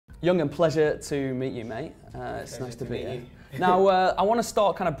Yungen, pleasure to meet you, mate. It's nice to be here. Now, I want to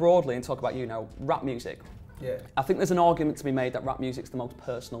start kind of broadly and talk about you now, rap music. Yeah. I think there's an argument to be made that rap music's the most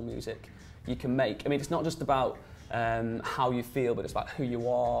personal music you can make. I mean, it's not just about how you feel, but it's about who you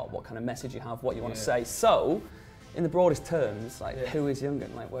are, what kind of message you have, what you want to say. So, in the broadest terms, like, who is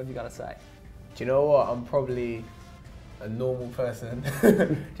Yungen? Like, what have you got to say? Do you know what? I'm probably a normal person,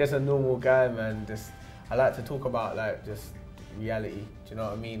 just a normal guy, man. I like to talk about like just reality. Do you know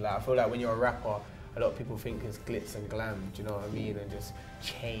what I mean? Like, I feel like when you're a rapper, a lot of people think it's glitz and glam. Do you know what I mean? And just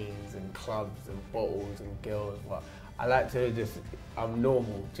chains and clubs and bottles and girls. But I like to I'm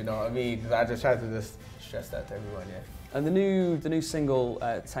normal. Do you know what I mean? I just try to just stress that to everyone. Yeah. And the new single,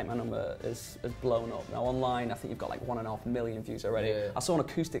 Take My Number, has blown up. Now online, I think you've got like 1.5 million views already. Yeah. I saw an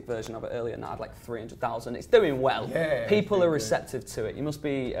acoustic version of it earlier and that had like 300,000. It's doing well. Yeah, people are receptive to it. You must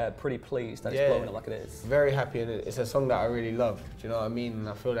be pretty pleased that it's blowing up like it is. Very happy, and it's a song that I really love. Do you know what I mean? And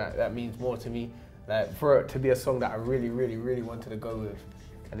I feel that that means more to me. Like, for it to be a song that I really, really, really wanted to go with,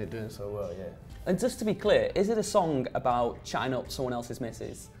 and it's doing so well, yeah. And just to be clear, is it a song about chatting up someone else's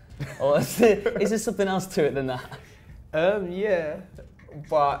missus? Or is there something else to it than that? Yeah,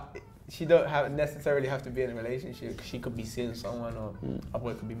 but she don't necessarily have to be in a relationship. She could be seeing someone, or a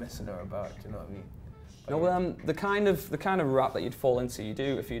boy could be messing her about. Do you know what I mean? No, the kind of rap that you'd fall into, you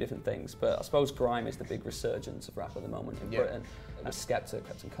do a few different things, but I suppose grime is the big resurgence of rap at the moment in Britain. Skepta,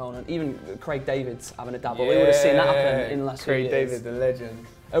 Captain Conan, even Craig David's having a dabble. We would have seen that happen in the last few years. Craig David, the legend.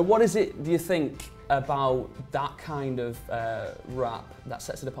 What is it, do you think, about that kind of rap that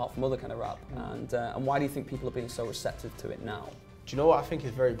sets it apart from other kind of rap, and why do you think people are being so receptive to it now? Do you know what I think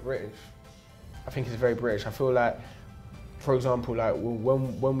is very British? I think it's very British. I feel like, for example, like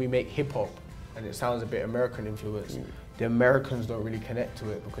when we make hip hop and it sounds a bit American influenced, the Americans don't really connect to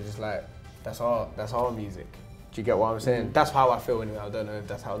it because it's like that's our music. Do you get what I'm saying? That's how I feel anyway. I don't know if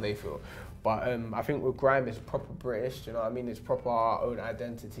that's how they feel. But I think with grime, it's proper British, do you know what I mean? It's proper our own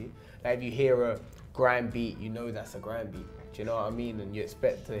identity. Like, if you hear a grime beat, you know that's a grime beat. Do you know what I mean? And you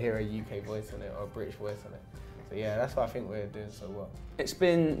expect to hear a UK voice on it or a British voice on it. So yeah, that's why I think we're doing so well. It's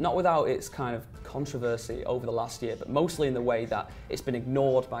been not without its kind of controversy over the last year, but mostly in the way that it's been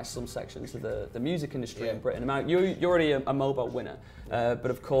ignored by some sections of the music industry in Britain. You're already a Mobo winner,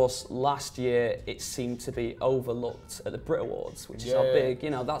 but of course last year it seemed to be overlooked at the Brit Awards, which is our big,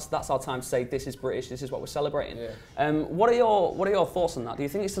 that's our time to say this is British, this is what we're celebrating. What are your thoughts on that? Do you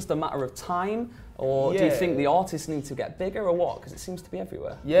think it's just a matter of time, or do you think the artists need to get bigger, or what? Because it seems to be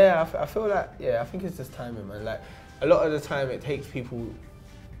everywhere. Yeah, I feel like, I think it's just timing, man. Like, a lot of the time it takes people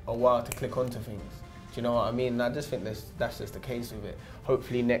a while to click onto things. Do you know what I mean? And I just think that's just the case with it.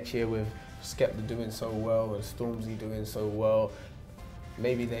 Hopefully next year with Skepta doing so well and Stormzy doing so well,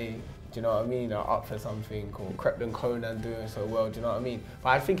 maybe they, do you know what I mean, are up for something, or Captain Conan doing so well, do you know what I mean? But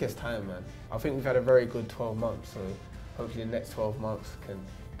I think it's time, man. I think we've had a very good 12 months, so hopefully the next 12 months can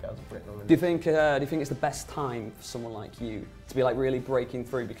get us a Brit nomination. Do you think it's the best time for someone like you to be like really breaking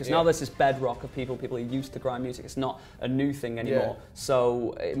through? Because now there's this bedrock of people are used to grime music. It's not a new thing anymore.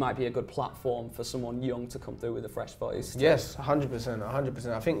 So it might be a good platform for someone young to come through with a fresh voice. Yes, 100%,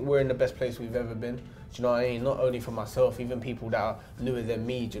 100%. I think we're in the best place we've ever been. Do you know what I mean? Not only for myself, even people that are newer than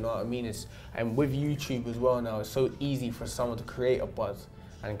me. Do you know what I mean? And with YouTube as well now, it's so easy for someone to create a buzz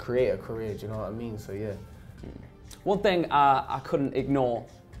and create a career. Do you know what I mean? So yeah. One thing I couldn't ignore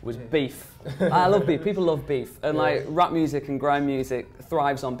was beef. I love beef. People love beef, and like rap music and grime music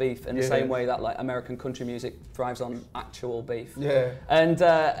thrives on beef in the same way that like American country music thrives on actual beef. Yeah.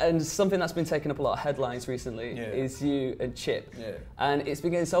 And something that's been taking up a lot of headlines recently is you and Chip. Yeah. And it's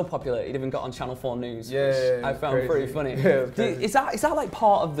been getting so popular it even got on Channel 4 News, which I found pretty funny. Is that like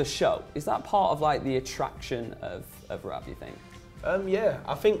part of the show? Is that part of like the attraction of rap? Do you think? Yeah,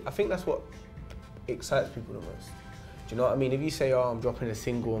 I think that's what excites people the most. Do you know what I mean? If you say, oh, I'm dropping a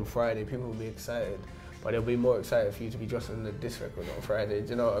single on Friday, people will be excited, but they'll be more excited for you to be dropping a diss record on Friday.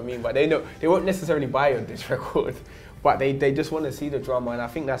 Do you know what I mean? But they won't necessarily buy your diss record, but they just want to see the drama, and I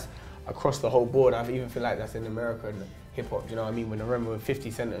think that's across the whole board. I even feel like that's in American hip hop. Do you know what I mean? When I remember when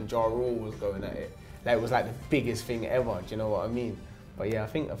 50 Cent and Ja Rule was going at it, like it was like the biggest thing ever. Do you know what I mean? But yeah, I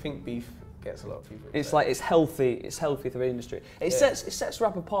think beef gets a lot of people excited. It's like it's healthy for the industry. It sets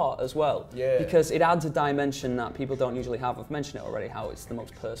rap apart as well. Yeah. Because it adds a dimension that people don't usually have. I've mentioned it already, how it's the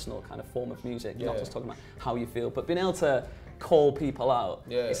most personal kind of form of music. You're not just talking about how you feel, but being able to call people out.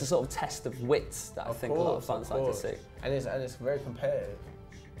 It's a sort of test of wits that I think a lot of fans like to see. And it's very competitive.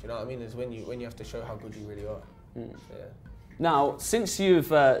 Do you know what I mean? It's when you have to show how good you really are. So, yeah. Now, since you've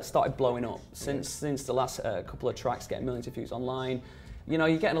started blowing up, since the last couple of tracks getting millions of views online, you know,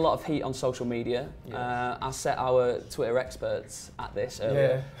 you're getting a lot of heat on social media. I set our Twitter experts at this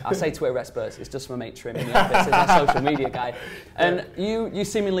earlier. I say Twitter experts, it's just my mate Trim in the office, he's our social media guy. And you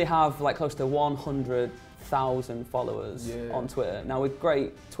seemingly have like close to 100,000 followers on Twitter. Now with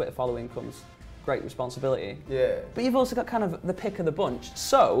great Twitter following comes great responsibility. But you've also got kind of the pick of the bunch.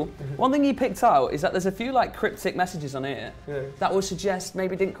 So, one thing you picked out is that there's a few like cryptic messages on here that would suggest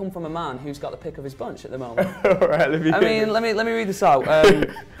maybe didn't come from a man who's got the pick of his bunch at the moment. Alright, let me read this out.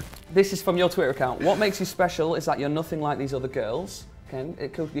 This is from your Twitter account. What makes you special is that you're nothing like these other girls. Okay,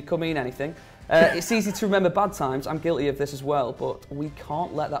 it could mean anything. It's easy to remember bad times. I'm guilty of this as well, but we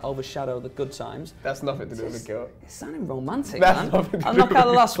can't let that overshadow the good times. That's nothing to do with a girl. It's sounding romantic, That's man. nothing to I'll do knock out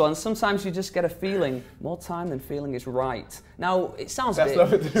the last one. Sometimes you just get a feeling. More time than feeling is right. Now it sounds like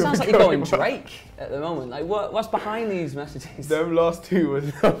you're going Drake at the moment. Like what's behind these messages? Them last two was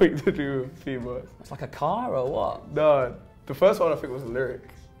nothing to do with females. It's like a car or what? No, the first one I think was a lyric.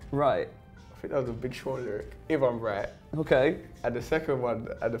 Right. I think that was a Big Sean lyric, if I'm right. Okay. And the second one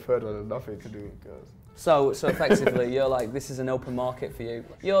and the third one had nothing to do with girls. So effectively, you're like, this is an open market for you.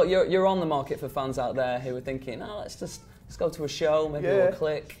 You're on the market for fans out there who are thinking, oh, let's go to a show, maybe we'll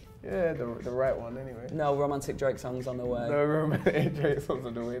click. Yeah, the right one anyway. No romantic Drake songs on the way. No romantic Drake songs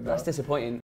on the way. That's disappointing.